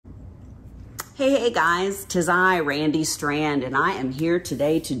Hey guys, 'tis I, Randy Strand, and I am here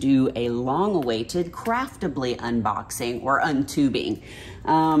today to do a long-awaited Craftibly unboxing or untubing.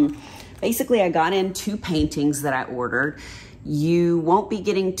 Basically, I got in 2 paintings that I ordered. You won't be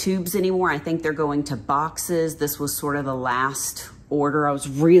getting tubes anymore. I think they're going to boxes. This was sort of the last order. I was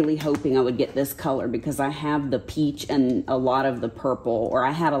really hoping I would get this color because I have the peach and a lot of the purple, or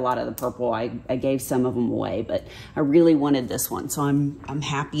I had a lot of the purple. I gave some of them away, but I really wanted this one. So I'm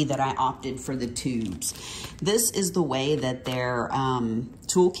happy that I opted for the tubes. This is the way that their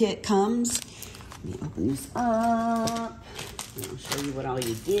toolkit comes. Let me open this up and I'll show you what all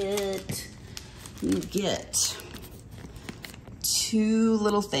you get. You get 2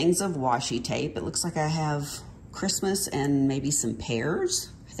 little things of washi tape. It looks like I have Christmas and maybe some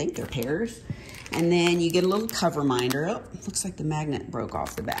pears. I think they're pears. And then you get a little cover minder. Oh, looks like the magnet broke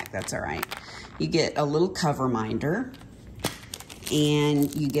off the back. That's all right. You get a little cover minder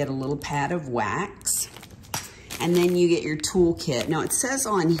and you get a little pad of wax. And then you get your toolkit. Now it says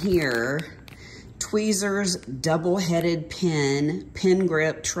on here, tweezers, double-headed pen, pen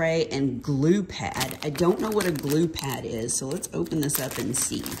grip tray, and glue pad. I don't know what a glue pad is, so let's open this up and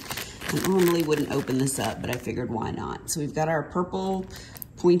see. I normally wouldn't open this up, but I figured why not. So we've got our purple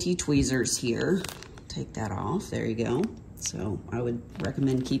pointy tweezers here. Take that off, there you go. So I would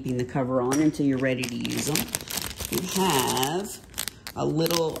recommend keeping the cover on until you're ready to use them. We have a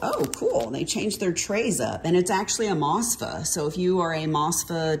little, oh cool, they changed their trays up and it's actually a MOSFA. So if you are a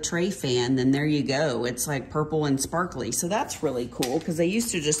MOSFA tray fan, then there you go. It's like purple and sparkly. So that's really cool because they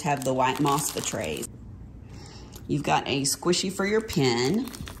used to just have the white MOSFA trays. You've got a squishy for your pen.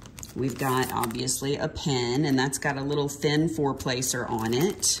 We've got obviously a pen and that's got a little thin 4-placer on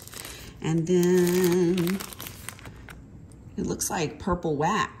it. And then it looks like purple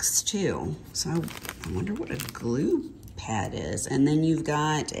wax too. So I wonder what a glue pad is. And then you've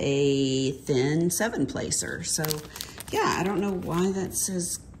got a thin 7-placer. So yeah, I don't know why that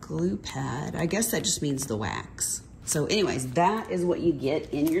says glue pad. I guess that just means the wax. So anyways, that is what you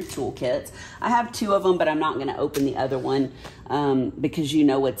get in your toolkits. I have 2 of them, but I'm not gonna open the other one because you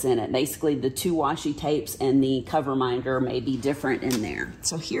know what's in it. Basically, the 2 washi tapes and the cover minder may be different in there.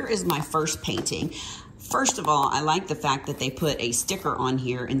 So here is my first painting. First of all, I like the fact that they put a sticker on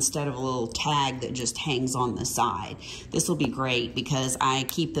here instead of a little tag that just hangs on the side. This will be great because I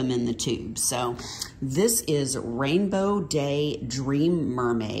keep them in the tube. So this is Rainbow Daydream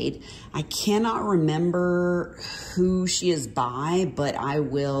Mermaid. I cannot remember who she is by, but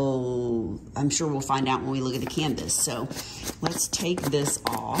I'm sure we'll find out when we look at the canvas. So let's take this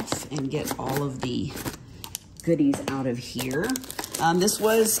off and get all of the goodies out of here. This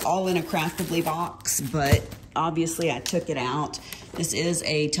was all in a Craftibly box, but obviously I took it out. This is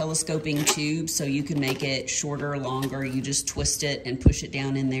a telescoping tube, so you can make it shorter or longer. You just twist it and push it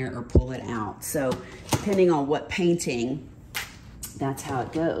down in there or pull it out. So depending on what painting, that's how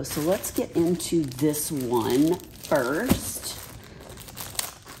it goes. So let's get into this one first.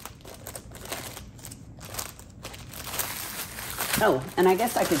 Oh, and I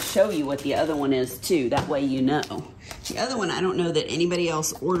guess I could show you what the other one is too. That way you know. The other one, I don't know that anybody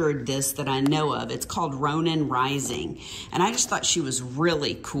else ordered this that I know of. It's called Ronin Rising. And I just thought she was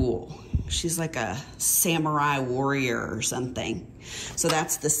really cool. She's like a samurai warrior or something. So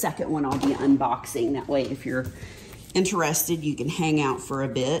that's the second one I'll be unboxing. That way if you're interested, you can hang out for a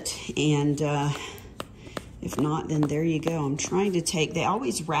bit. And if not, then there you go. I'm trying to take, they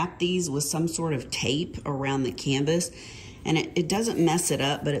always wrap these with some sort of tape around the canvas. And it doesn't mess it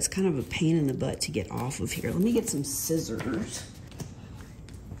up, but it's kind of a pain in the butt to get off of here. Let me get some scissors.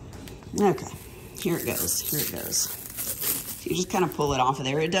 Okay, here it goes, here it goes. You just kind of pull it off of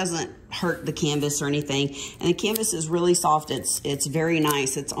there. It doesn't hurt the canvas or anything. And the canvas is really soft. It's very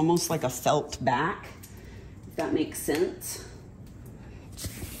nice. It's almost like a felt back, if that makes sense.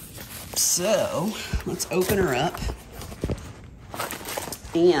 So let's open her up.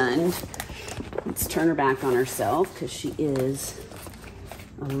 And let's turn her back on herself because she is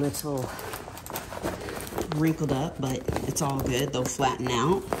a little wrinkled up, but it's all good. They'll flatten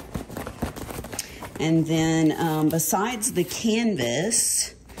out. And then besides the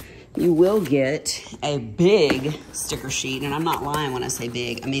canvas, you will get a big sticker sheet. And I'm not lying when I say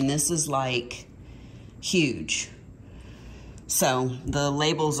big. I mean, this is like huge. So the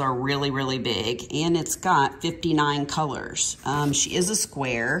labels are really, really big. And it's got 59 colors. She is a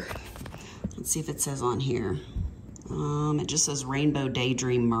square. Let's see if it says on here. It just says Rainbow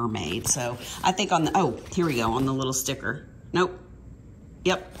Daydream Mermaid. So I think on the, oh, here we go, on the little sticker. Nope.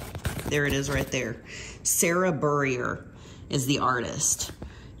 Yep, there it is right there. Sarah Burrier is the artist.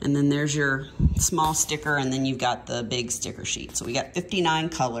 And then there's your small sticker, and then you've got the big sticker sheet. So we got 59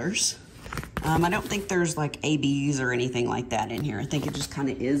 colors. I don't think there's like ABs or anything like that in here. I think it just kind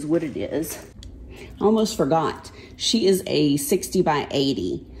of is what it is. I almost forgot. She is a 60 by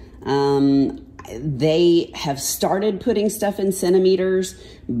 80. They have started putting stuff in centimeters,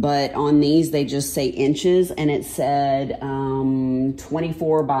 but on these they just say inches, and it said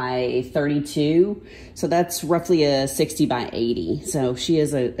 24 by 32. So that's roughly a 60 by 80. So she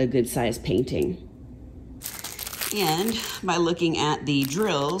is a good size painting. And by looking at the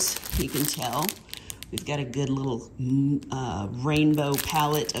drills, you can tell we've got a good little rainbow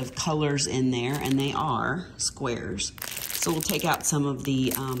palette of colors in there, and they are squares. So we'll take out some of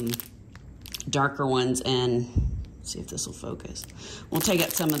the darker ones and see if this will focus. We'll take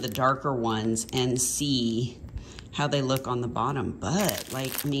out some of the darker ones and see how they look on the bottom. But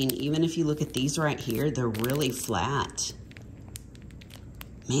like, I mean, even if you look at these right here, they're really flat.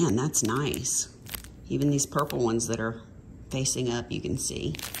 Man, that's nice. Even these purple ones that are facing up, you can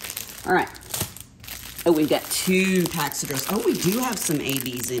see. All right. Oh, we've got 2 packs of drills. Oh, we do have some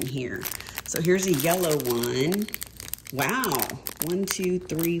ABs in here. So here's a yellow one. Wow. 1, 2,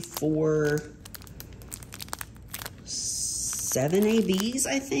 3, 4, 7 ABs,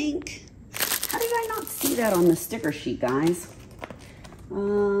 I think. How did I not see that on the sticker sheet, guys?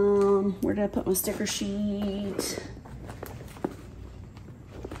 Where did I put my sticker sheet?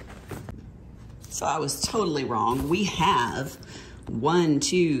 So I was totally wrong. We have 1,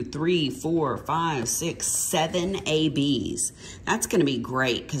 2, 3, 4, 5, 6, 7 ABs. That's gonna be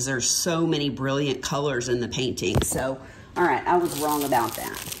great because there's so many brilliant colors in the painting. So, all right, I was wrong about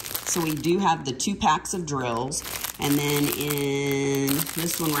that. So we do have the 2 packs of drills, and then in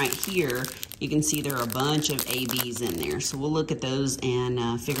this one right here, you can see there are a bunch of ABs in there. So we'll look at those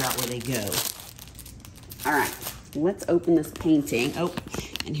and figure out where they go. All right, let's open this painting. Oh,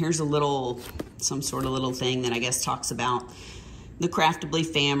 and here's a little, some sort of little thing that I guess talks about the Craftibly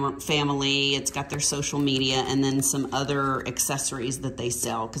family. It's got their social media and then some other accessories that they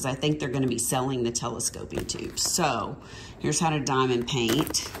sell, because I think they're going to be selling the telescoping tubes. So here's how to diamond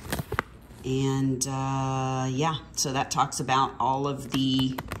paint. And yeah, so that talks about all of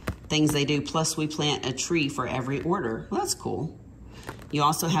the things they do. Plus we plant a tree for every order. Well, that's cool. You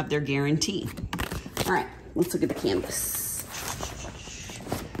also have their guarantee. All right, let's look at the canvas.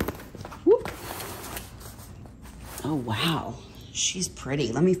 Whoop. Oh, wow. She's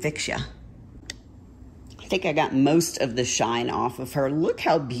pretty. Let me fix ya. I think I got most of the shine off of her. Look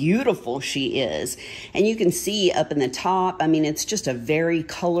how beautiful she is. And you can see up in the top, I mean, it's just a very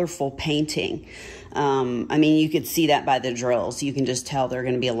colorful painting. I mean, you could see that by the drills. You can just tell there are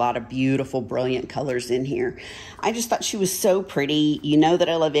going to be a lot of beautiful, brilliant colors in here. I just thought she was so pretty. You know that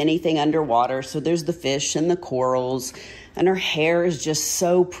I love anything underwater. So there's the fish and the corals, and her hair is just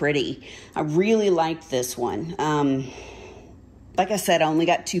so pretty. I really liked this one. Like I said, I only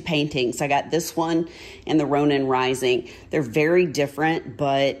got 2 paintings. I got this one and the Ronin Rising. They're very different,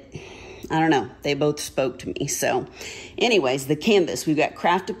 but I don't know. They both spoke to me. So anyways, the canvas, we've got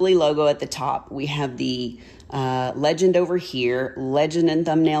Craftibly logo at the top. We have the legend over here, legend and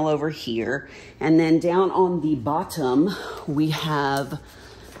thumbnail over here. And then down on the bottom, we have,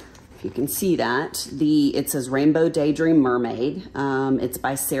 if you can see that, it says Rainbow Daydream Mermaid. It's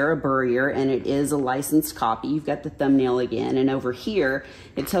by Sarah Burrier, and it is a licensed copy. You've got the thumbnail again, and over here,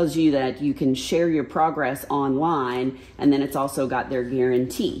 it tells you that you can share your progress online, and then it's also got their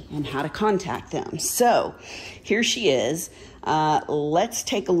guarantee and how to contact them. So here she is. Let's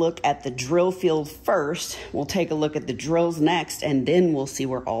take a look at the drill field first. We'll take a look at the drills next, and then we'll see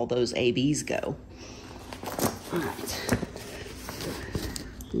where all those ABs go. All right.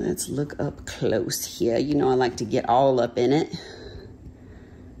 Let's look up close here. You know I like to get all up in it.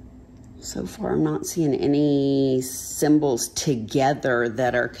 So far I'm not seeing any symbols together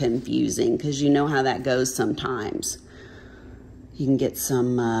that are confusing, because you know how that goes sometimes. You can get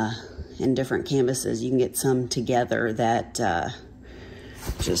some, in different canvases, you can get some together that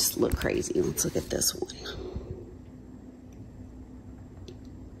just look crazy. Let's look at this one.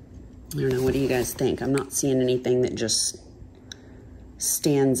 I don't know, what do you guys think? I'm not seeing anything that just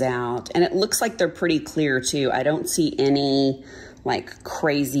stands out, and it looks like they're pretty clear too. I don't see any like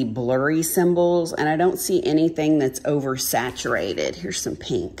crazy blurry symbols, and I don't see anything that's oversaturated. Here's some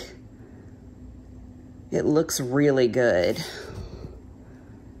pink. It looks really good.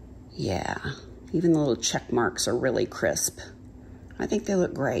 Yeah, even the little check marks are really crisp. I think they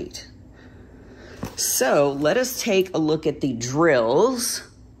look great. So let us take a look at the drills.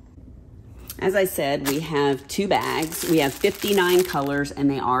 As I said, we have 2 bags. We have 59 colors, and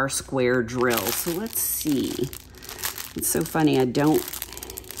they are square drills. So let's see. It's so funny. I don't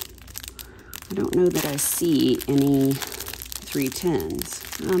know that I see any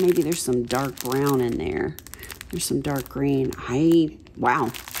 310s. Oh, maybe there's some dark brown in there. There's some dark green.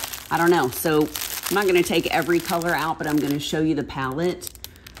 Wow. I don't know. So I'm not going to take every color out, but I'm going to show you the palette.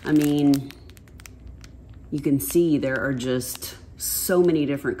 I mean, you can see there are just so many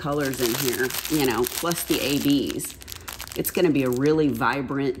different colors in here, you know, plus the ABs. It's going to be a really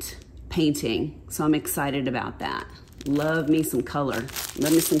vibrant painting, so I'm excited about that. Love me some color.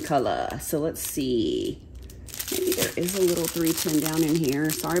 Love me some color. So let's see. Maybe there is a little 310 down in here.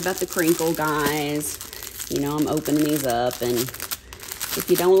 Sorry about the crinkle, guys. You know, I'm opening these up, and if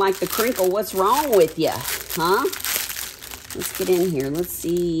you don't like the crinkle, what's wrong with you, huh? Let's get in here. Let's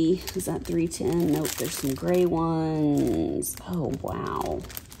see. Is that 310? Nope, there's some gray ones. Oh, wow.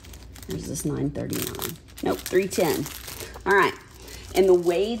 There's this 939. Nope, 310. All right. And the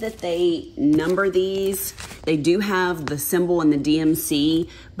way that they number these, they do have the symbol and the DMC,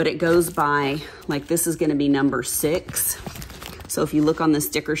 but it goes by, like this is gonna be number 6. So if you look on the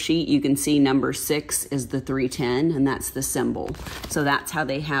sticker sheet, you can see number 6 is the 310, and that's the symbol. So that's how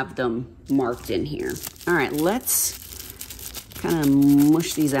they have them marked in here. All right, let's kind of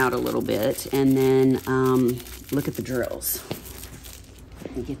mush these out a little bit, and then look at the drills.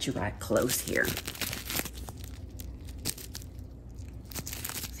 Let me get you right close here.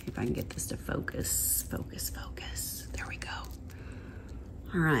 See if I can get this to focus, focus, focus. There we go.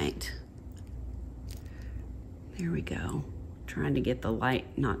 All right. There we go. Trying to get the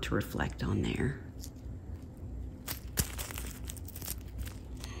light not to reflect on there.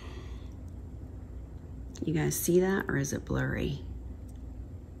 You guys see that, or is it blurry?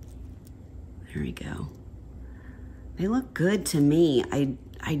 There we go. They look good to me.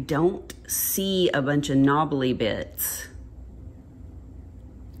 I don't see a bunch of knobbly bits.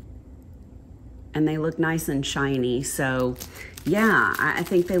 And they look nice and shiny. So yeah, I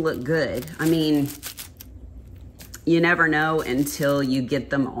think they look good. I mean, you never know until you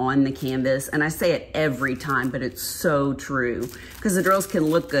get them on the canvas. And I say it every time, but it's so true. Because the drills can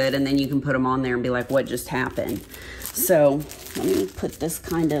look good, and then you can put them on there and be like, what just happened? So let me put this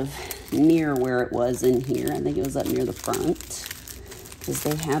kind of near where it was in here. I think it was up near the front, because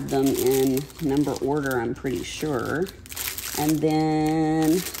they have them in number order, I'm pretty sure. And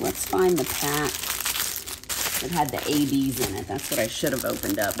then let's find the pack that had the ABs in it. That's what I should have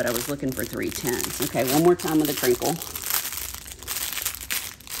opened up, but I was looking for 310s. Okay, one more time with the crinkle.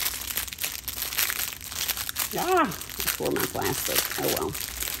 Ah, I tore my plastic. Oh well.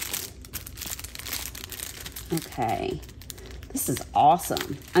 Okay, this is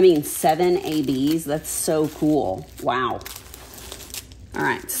awesome. I mean, 7 ABs, that's so cool. Wow. All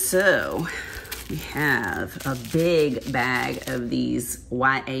right, so we have a big bag of these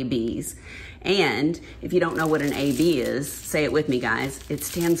white ABs. And if you don't know what an AB is, say it with me, guys. It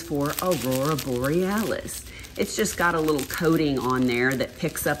stands for Aurora Borealis. It's just got a little coating on there that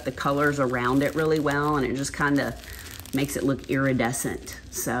picks up the colors around it really well, and it just kind of makes it look iridescent.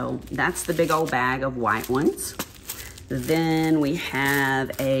 So that's the big old bag of white ones. Then we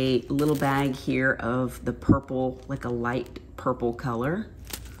have a little bag here of the purple, like a light purple color.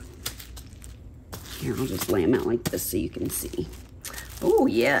 Here, I'll just lay them out like this so you can see. Oh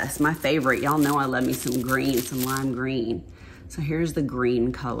yes, my favorite. Y'all know I love me some green, some lime green. So here's the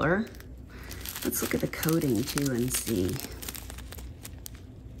green color. Let's look at the coating too and see.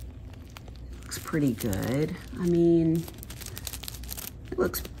 Looks pretty good. I mean, it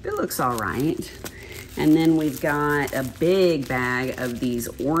looks all right. And then we've got a big bag of these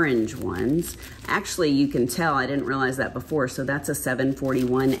orange ones. Actually, you can tell, I didn't realize that before, so that's a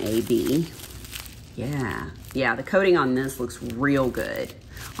 741 AB. Yeah, the coating on this looks real good.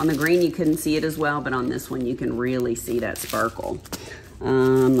 On the green, you couldn't see it as well, but on this one, you can really see that sparkle.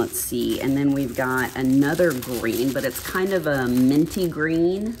 Let's see, and then we've got another green, but it's kind of a minty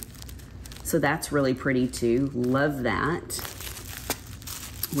green. So that's really pretty too, love that.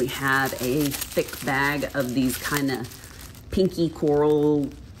 We have a thick bag of these kind of pinky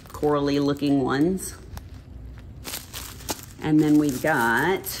corally looking ones. And then we've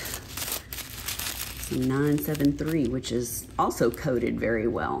got 973, which is also coated very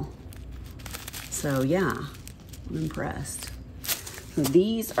well. So yeah, I'm impressed. So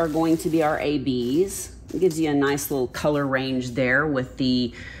these are going to be our ABs. It gives you a nice little color range there with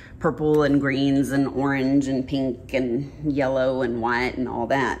the purple and greens and orange and pink and yellow and white and all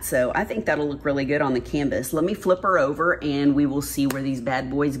that. So I think that'll look really good on the canvas. Let me flip her over and we will see where these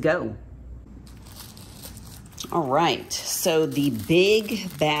bad boys go. All right, so the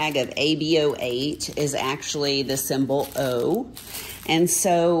big bag of AB08 is actually the symbol O. And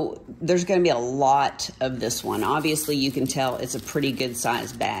so there's gonna be a lot of this one. Obviously you can tell it's a pretty good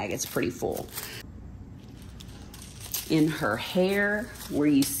sized bag. It's pretty full. in her hair, where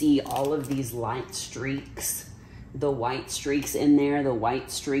you see all of these light streaks, the white streaks in there, the white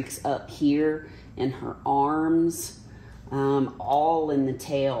streaks up here in her arms, all in the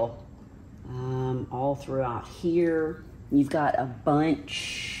tail, all throughout here. You've got a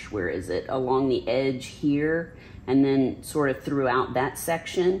bunch, where is it, along the edge here, and then sort of throughout that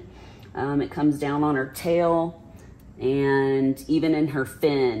section. It comes down on her tail, and even in her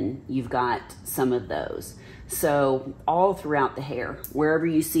fin, you've got some of those. So all throughout the hair, wherever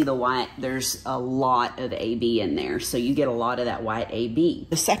you see the white, there's a lot of AB in there. So you get a lot of that white AB.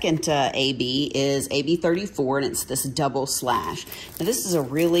 The second AB is AB 34, and it's this double slash. Now this is a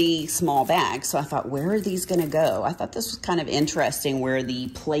really small bag, so I thought, where are these gonna go? I thought this was kind of interesting where the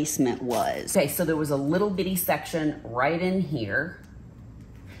placement was. Okay, so there was a little bitty section right in here.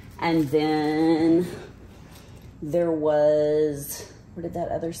 And then there was, where did that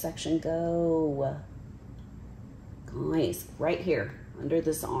other section go? Guys, right here, under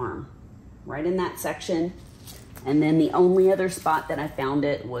this arm, right in that section. And then the only other spot that I found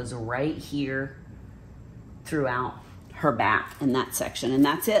it was right here throughout her back in that section. And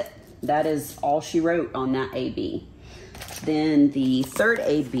that's it. That is all she wrote on that AB. Then the third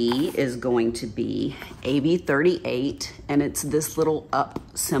AB is going to be AB 38, and it's this little up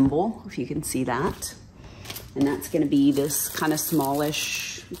symbol, if you can see that. And that's gonna be this kind of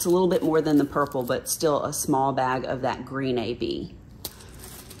smallish, it's a little bit more than the purple, but still a small bag of that green AB.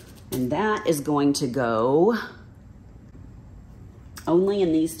 And that is going to go only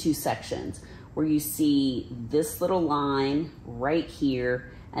in these two sections, where you see this little line right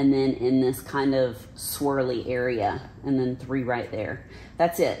here, and then in this kind of swirly area, and then 3 right there.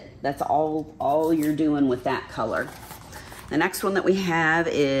 That's it. That's all you're doing with that color. The next one that we have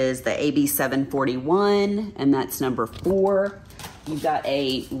is the AB 741, and that's number 4. You've got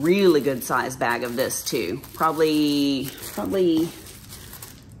a really good size bag of this too. Probably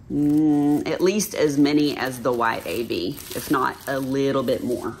at least as many as the white AB, if not a little bit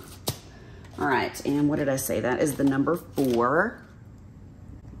more. All right, and what did I say? That is the number 4.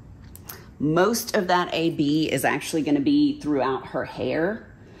 Most of that AB is actually gonna be throughout her hair.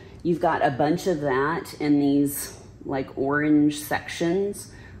 You've got a bunch of that in these like orange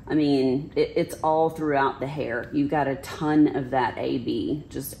sections. I mean, it's all throughout the hair. You've got a ton of that AB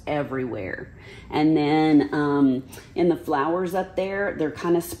just everywhere. And then in the flowers up there, they're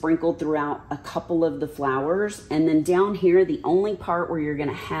kind of sprinkled throughout a couple of the flowers. And then down here, the only part where you're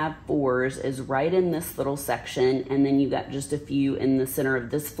gonna have 4s is right in this little section. And then you've got just a few in the center of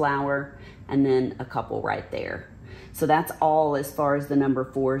this flower, and then a couple right there. So that's all as far as the number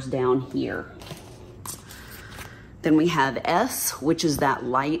 4s down here. Then we have S, which is that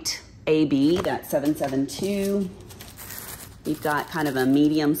light AB, that 772. You've got kind of a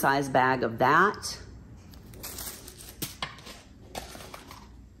medium-sized bag of that.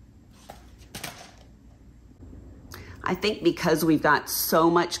 I think because we've got so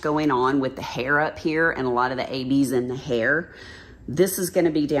much going on with the hair up here and a lot of the ABs in the hair, this is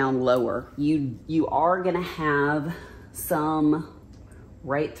gonna be down lower. You are gonna have some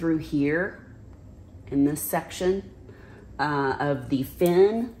right through here in this section of the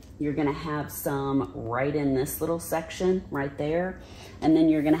fin. You're gonna have some right in this little section right there. And then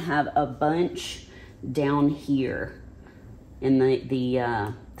you're gonna have a bunch down here in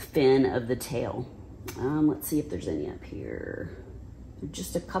the fin of the tail. Let's see if there's any up here.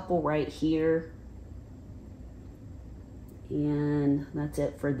 Just a couple right here. And that's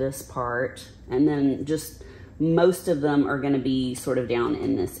it for this part. And then just most of them are gonna be sort of down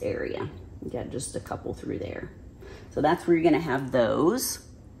in this area. You got just a couple through there. So that's where you're gonna have those.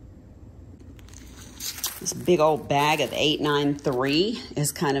 This big old bag of 893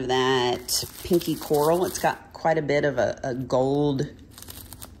 is kind of that pinky coral. It's got quite a bit of a gold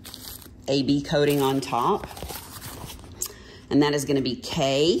AB coating on top. And that is gonna be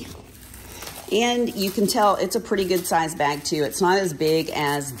K. And you can tell it's a pretty good size bag too. It's not as big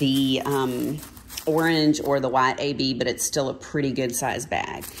as the orange or the white AB, but it's still a pretty good size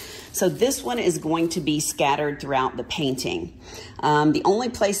bag. So this one is going to be scattered throughout the painting. The only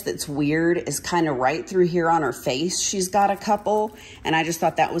place that's weird is kind of right through here on her face. She's got a couple, and I just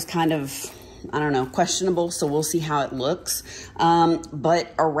thought that was kind of, I don't know, questionable, so we'll see how it looks.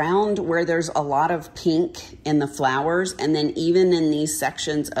 But around where there's a lot of pink in the flowers, and then even in these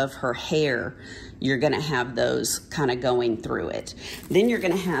sections of her hair, you're gonna have those kind of going through it. Then you're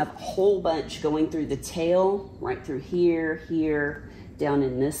gonna have a whole bunch going through the tail, right through here, here, down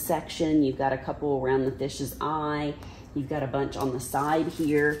in this section. You've got a couple around the fish's eye. You've got a bunch on the side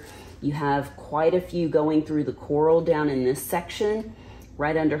here. You have quite a few going through the coral down in this section,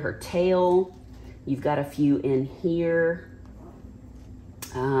 right under her tail. You've got a few in here.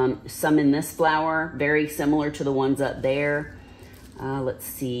 Some in this flower, very similar to the ones up there. Let's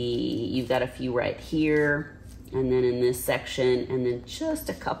see, you've got a few right here, and then in this section, and then just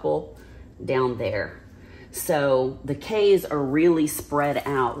a couple down there. So the K's are really spread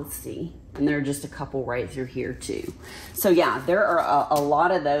out. Let's see. And there are just a couple right through here too. So yeah, there are a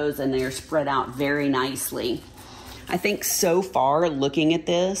lot of those, and they are spread out very nicely. I think so far, looking at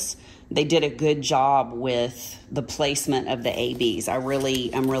this, they did a good job with the placement of the ABs. I'm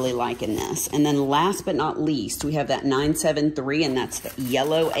really liking this. And then last but not least, we have that 973, and that's the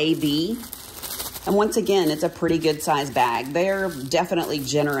yellow AB. And once again, it's a pretty good size bag. They're definitely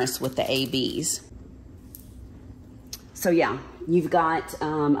generous with the ABs. So yeah, you've got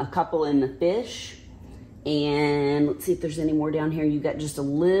a couple in the fish, and let's see if there's any more down here. You've got just a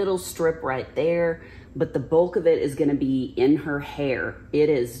little strip right there, but the bulk of it is gonna be in her hair. It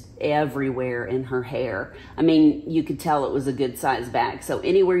is everywhere in her hair. I mean, you could tell it was a good size bag. So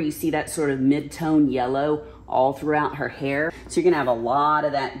anywhere you see that sort of mid-tone yellow all throughout her hair, so you're gonna have a lot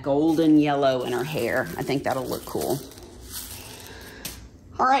of that golden yellow in her hair. I think that'll look cool.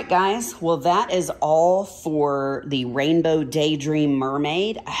 All right, guys, well, that is all for the Rainbow Daydream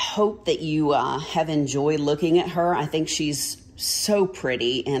Mermaid. I hope that you have enjoyed looking at her. I think she's so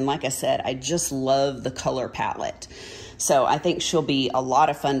pretty, and like I said, I just love the color palette. So I think she'll be a lot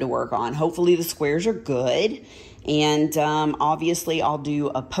of fun to work on. Hopefully the squares are good, and obviously I'll do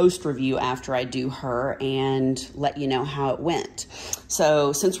a post review after I do her and let you know how it went.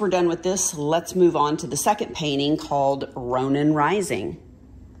 So since we're done with this, let's move on to the second painting called Ronin Rising.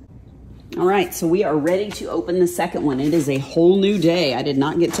 All right, so we are ready to open the second one. It is a whole new day. I did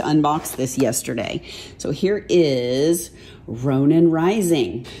not get to unbox this yesterday. So here is Ronin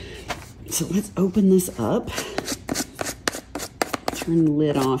Rising. So let's open this up. Turn the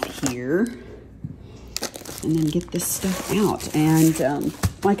lid off here and then get this stuff out. And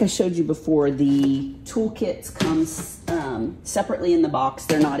like I showed you before, the toolkits come separately in the box.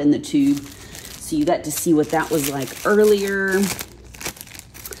 They're not in the tube. So you got to see what that was like earlier.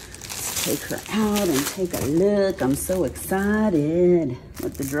 Take her out and take a look. I'm so excited.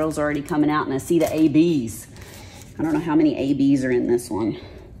 Look, the drill's already coming out, and I see the ABs. I don't know how many ABs are in this one.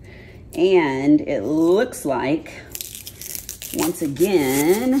 And it looks like, once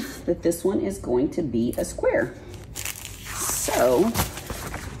again, that this one is going to be a square. So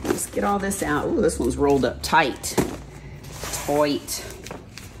let's get all this out. Ooh, this one's rolled up tight. Toit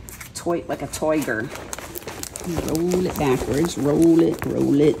like a toiger. Roll it backwards, roll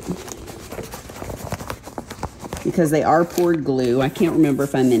it. Because they are poured glue. I can't remember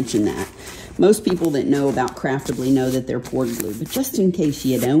if I mentioned that. Most people that know about Craftibly know that they're poured glue, but just in case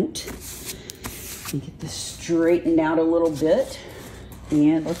you don't, let me get this straightened out a little bit.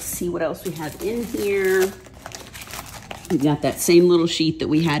 And let's see what else we have in here. We've got that same little sheet that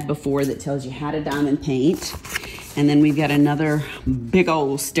we had before that tells you how to diamond paint. And then we've got another big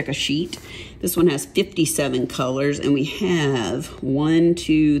old sticker sheet. This one has 57 colors, and we have 1,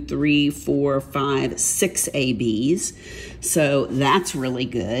 2, 3, 4, 5, 6 ABs. So that's really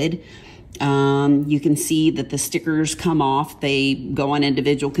good. You can see that the stickers come off. They go on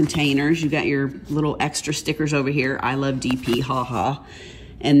individual containers. You've got your little extra stickers over here. I love DP, haha.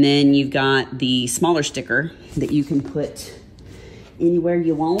 And then you've got the smaller sticker that you can put anywhere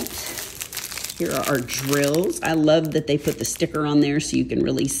you want. Here are our drills. I love that they put the sticker on there so you can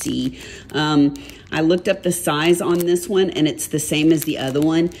really see. I looked up the size on this one, and it's the same as the other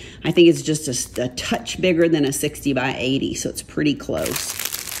one. I think it's just a touch bigger than a 60 by 80, so it's pretty close.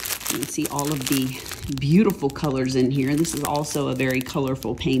 You can see all of the beautiful colors in here. This is also a very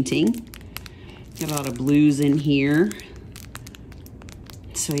colorful painting. Got a lot of blues in here.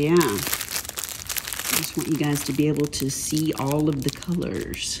 So yeah, I just want you guys to be able to see all of the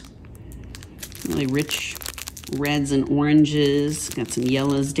colors. Really rich reds and oranges. Got some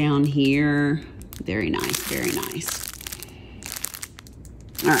yellows down here. Very nice, very nice.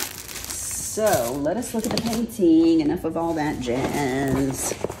 All right, so let us look at the painting. Enough of all that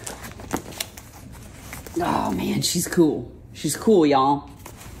jazz. Oh man, she's cool. She's cool, y'all.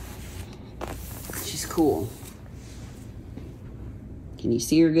 She's cool. Can you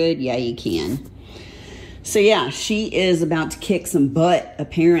see her good? Yeah, you can. So yeah, she is about to kick some butt,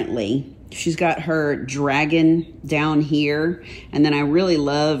 apparently. She's got her dragon down here, and then I really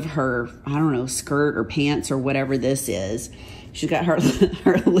love her, I don't know, skirt or pants or whatever this is. She's got her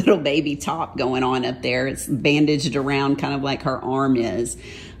little baby top going on up there. It's bandaged around kind of like her arm is.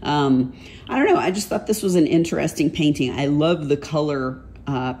 I don't know, I just thought this was an interesting painting. I love the color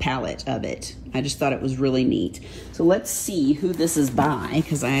palette of it. I just thought it was really neat. So let's see who this is by,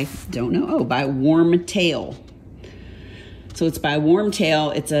 because I don't know. Oh, by Warm Tail. So it's by Warm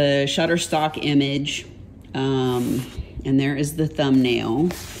Tail. It's a Shutterstock image. And there is the thumbnail.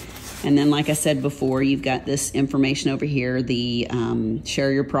 And then, like I said before, you've got this information over here, the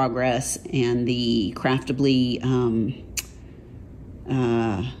share your progress and the Craftibly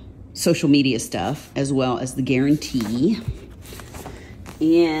social media stuff, as well as the guarantee.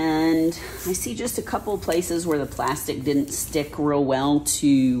 And I see just a couple of places where the plastic didn't stick real well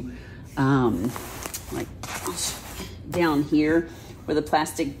to, like down here, where the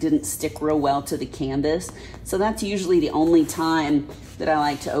plastic didn't stick real well to the canvas. So that's usually the only time that I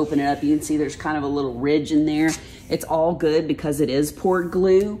like to open it up. You can see there's kind of a little ridge in there. It's all good because it is poured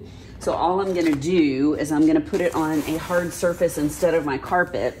glue. So all I'm gonna do is I'm gonna put it on a hard surface instead of my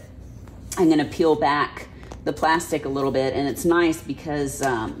carpet. I'm gonna peel back the plastic a little bit, and it's nice because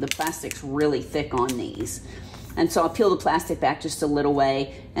the plastic's really thick on these. And so I'll peel the plastic back just a little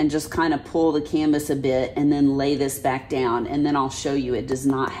way and just kind of pull the canvas a bit and then lay this back down, and then I'll show you it does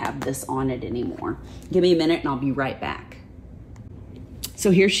not have this on it anymore. Give me a minute and I'll be right back.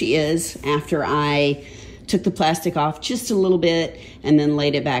 So here she is after I took the plastic off just a little bit and then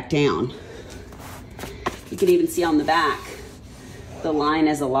laid it back down. You can even see on the back, the line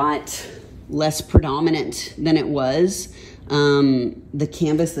is a lot less predominant than it was. The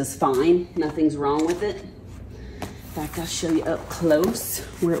canvas is fine, nothing's wrong with it. In fact, I'll show you up close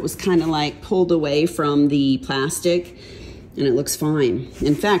where it was kind of like pulled away from the plastic, and it looks fine.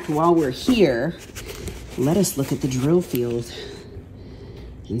 In fact, while we're here, let us look at the drill field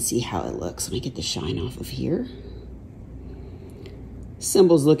and see how it looks. Let me get the shine off of here.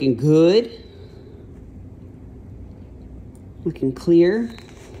 Symbol's looking good. Looking clear.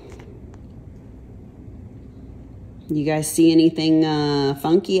 You guys see anything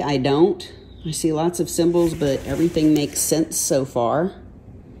funky? I don't. I see lots of symbols, but everything makes sense so far.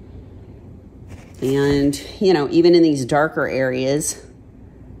 And, you know, even in these darker areas,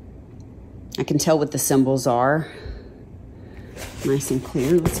 I can tell what the symbols are. Nice and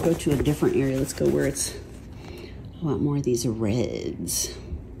clear. Let's go to a different area. Let's go where it's a lot more of these reds.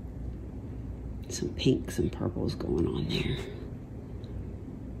 Some pinks and purples going on there.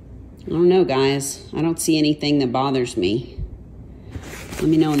 I don't know, guys. I don't see anything that bothers me. Let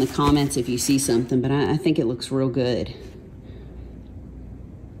me know in the comments if you see something, but I think it looks real good.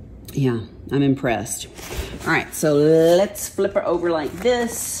 Yeah, I'm impressed. All right, so let's flip her over like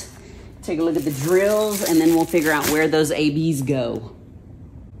this. Take a look at the drills, and then we'll figure out where those ABs go.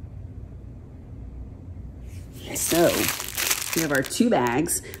 So, we have our 2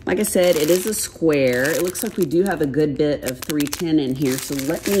 bags. Like I said, it is a square. It looks like we do have a good bit of 310 in here, so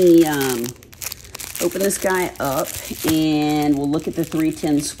let me open this guy up, and we'll look at the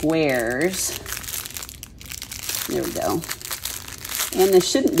 310 squares. There we go. And this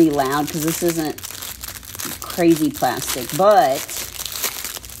shouldn't be loud because this isn't crazy plastic, but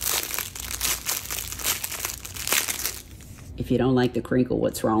if you don't like the crinkle,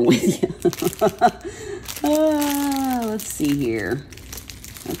 what's wrong with you? Let's see here.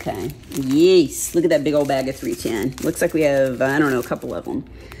 Okay. Yes. Look at that big old bag of 310. Looks like we have, I don't know, a couple of them.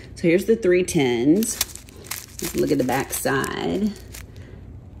 So here's the 310s. Let's look at the back side.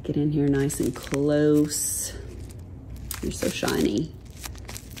 Get in here nice and close. You're so shiny.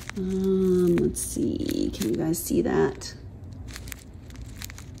 Let's see. Can you guys see that?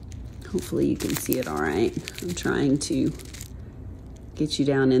 Hopefully you can see it all right. I'm trying to get you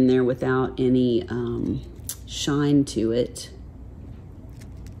down in there without any shine to it.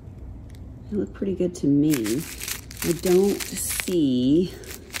 They look pretty good to me. I don't see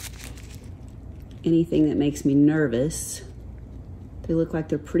anything that makes me nervous. They look like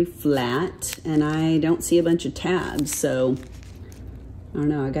they're pretty flat, and I don't see a bunch of tabs, so I don't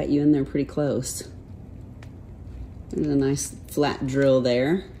know, I got you in there pretty close. There's a nice flat drill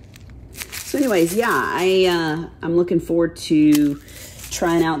there. So anyways, yeah, I'm looking forward to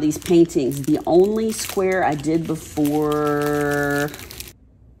trying out these paintings. The only square I did before,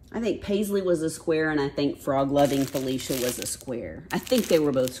 I think Paisley was a square, and I think Frog Loving Felicia was a square. I think they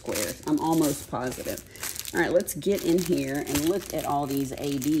were both squares. I'm almost positive. All right, let's get in here and look at all these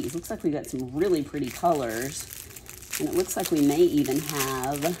ABs. Looks like we got some really pretty colors, and it looks like we may even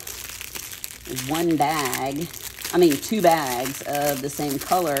have 2 bags of the same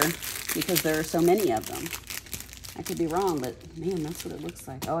color because there are so many of them. I could be wrong, but man, that's what it looks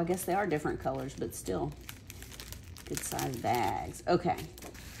like. Oh, I guess they are different colors, but still good size bags. Okay.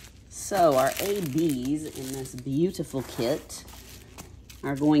 So our ABs in this beautiful kit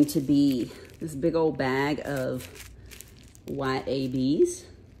are going to be this big old bag of white ABs.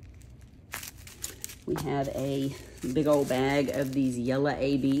 We have a big old bag of these yellow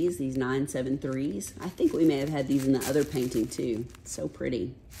ABs, these 973s. I think we may have had these in the other painting too. So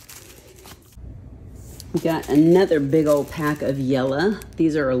pretty. We got another big old pack of yellow.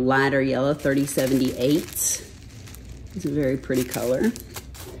 These are a lighter yellow, 3078s. It's a very pretty color.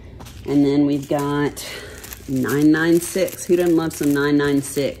 And then we've got 996. Who doesn't love some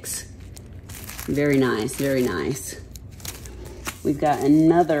 996? Very nice, very nice. We've got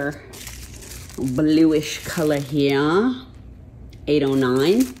another bluish color here,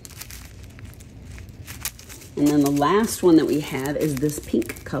 809. And then the last one that we have is this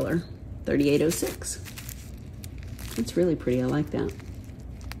pink color, 3806. It's really pretty, I like that.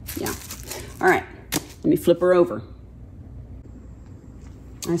 Yeah. All right, let me flip her over.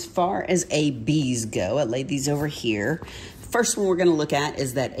 As far as ABs go, I laid these over here. First one we're gonna look at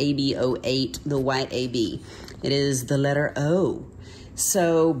is that AB08, the white AB. It is the letter O.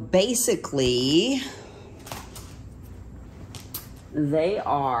 So basically, they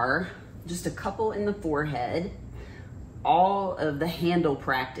are just a couple in the forehead, all of the handle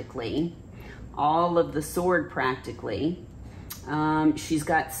practically, all of the sword practically. She's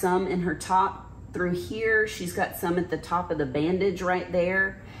got some in her top through here. She's got some at the top of the bandage right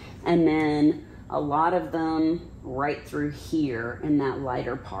there. And then a lot of them right through here in that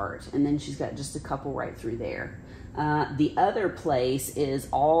lighter part. And then she's got just a couple right through there. The other place is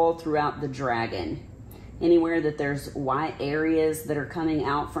all throughout the dragon. Anywhere that there's white areas that are coming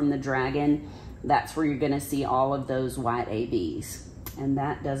out from the dragon, that's where you're gonna see all of those white ABs. And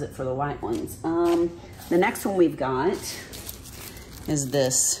that does it for the white ones. The next one we've got is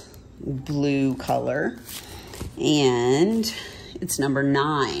this blue color, and it's number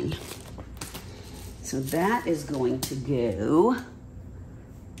 9. So that is going to go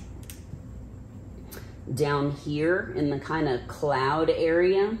down here in the kind of cloud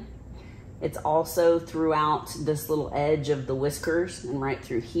area. It's also throughout this little edge of the whiskers and right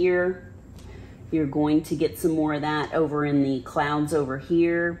through here. You're going to get some more of that over in the clouds over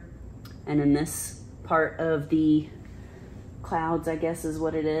here. And in this part of the clouds, I guess is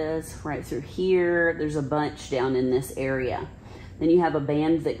what it is, right through here. There's a bunch down in this area. Then you have a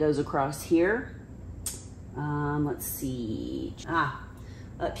band that goes across here. Let's see.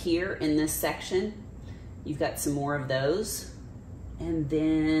 Up here in this section, you've got some more of those. And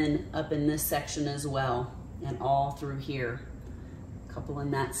then up in this section as well, and all through here. A couple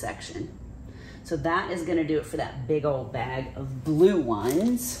in that section. So that is gonna do it for that big old bag of blue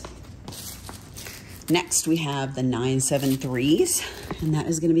ones. Next we have the 973s, and that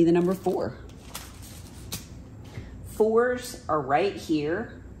is gonna be the number 4. 4s are right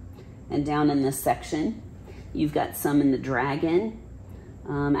here and down in this section. You've got some in the dragon.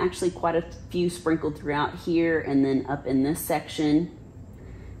 Actually quite a few sprinkled throughout here, and then up in this section.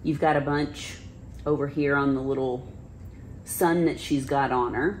 You've got a bunch over here on the little sun that she's got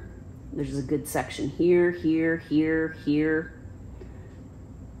on her. There's a good section here, here, here, here,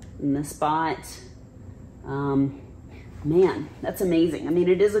 in this spot. Man, that's amazing. I mean,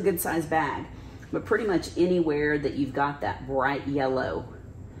 it is a good size bag, but pretty much anywhere that you've got that bright yellow,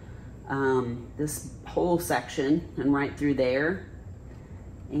 this whole section and right through there.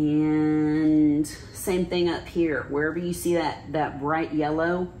 And same thing up here. Wherever you see that bright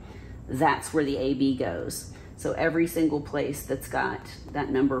yellow, that's where the AB goes. So every single place that's got that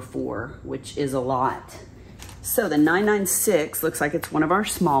number 4, which is a lot. So the 996 looks like it's one of our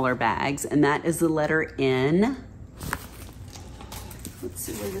smaller bags, and that is the letter N. Let's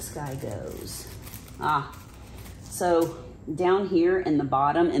see where this guy goes. So down here in the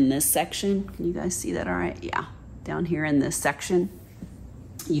bottom in this section, can you guys see that all right? Yeah, down here in this section,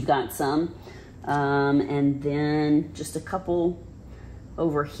 you've got some. And then just a couple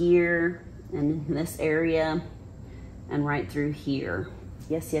over here in this area and right through here.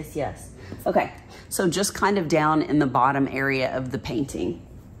 Yes, yes, yes. Okay, so just kind of down in the bottom area of the painting.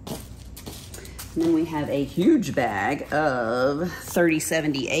 And then we have a huge bag of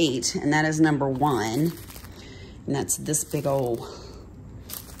 3078, and that is number 1. And that's this big old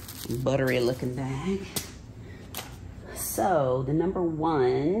buttery looking bag. So the number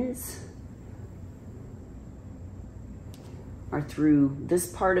 1s are through this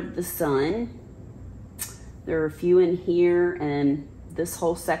part of the sun. There are a few in here, and this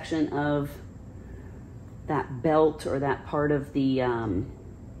whole section of that belt or that part of the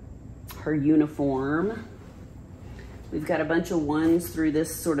her uniform. We've got a bunch of 1s through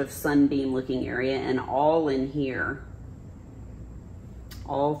this sort of sunbeam looking area, and all in here,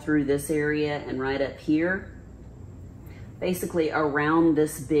 all through this area and right up here. Basically around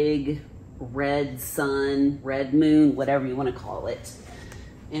this big red sun, red moon, whatever you want to call it.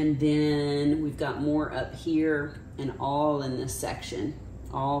 And then we've got more up here and all in this section,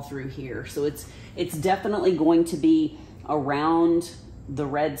 all through here. So it's definitely going to be around the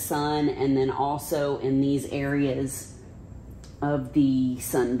red sun and then also in these areas of the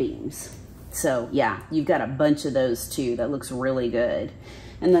sunbeams. So yeah, you've got a bunch of those too. That looks really good.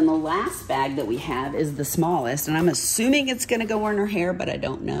 And then the last bag that we have is the smallest, and I'm assuming it's gonna go in her hair, but I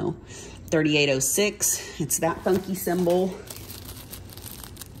don't know. 3806, it's that funky symbol.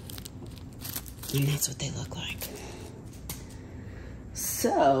 And that's what they look like.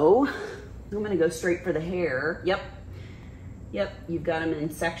 So, I'm gonna go straight for the hair. Yep, you've got them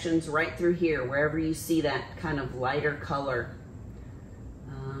in sections right through here, wherever you see that kind of lighter color.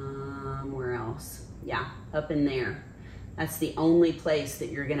 Where else? Yeah, up in there. That's the only place that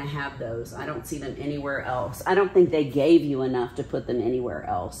you're gonna have those. I don't see them anywhere else. I don't think they gave you enough to put them anywhere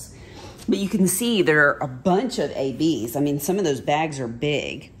else. But you can see there are a bunch of ABs. I mean, some of those bags are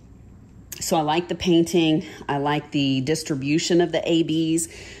big. So I like the painting. I like the distribution of the ABs.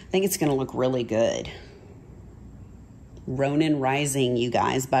 I think it's gonna look really good. Ronin Rising, you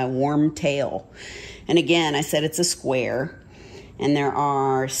guys, by Warm Tail. And again, I said it's a square. And there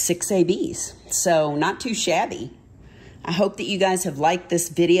are 6 ABs, so not too shabby. I hope that you guys have liked this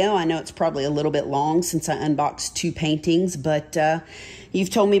video. I know it's probably a little bit long since I unboxed 2 paintings, but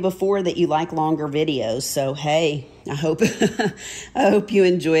you've told me before that you like longer videos. So hey, I hope I hope you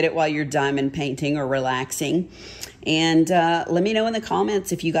enjoyed it while you're diamond painting or relaxing. And let me know in the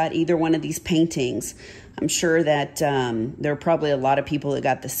comments if you got either one of these paintings. I'm sure that there are probably a lot of people that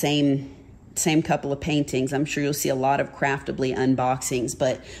got the same couple of paintings. I'm sure you'll see a lot of Craftibly unboxings,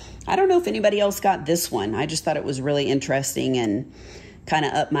 but I don't know if anybody else got this one. I just thought it was really interesting and kind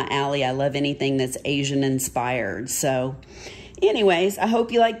of up my alley. I love anything that's Asian inspired. So anyways, I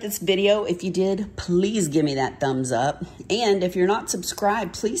hope you liked this video. If you did, please give me that thumbs up. And if you're not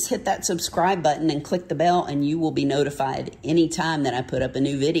subscribed, please hit that subscribe button and click the bell, and you will be notified anytime that I put up a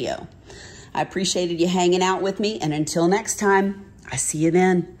new video. I appreciated you hanging out with me, and until next time, I see you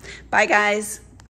then. Bye, guys.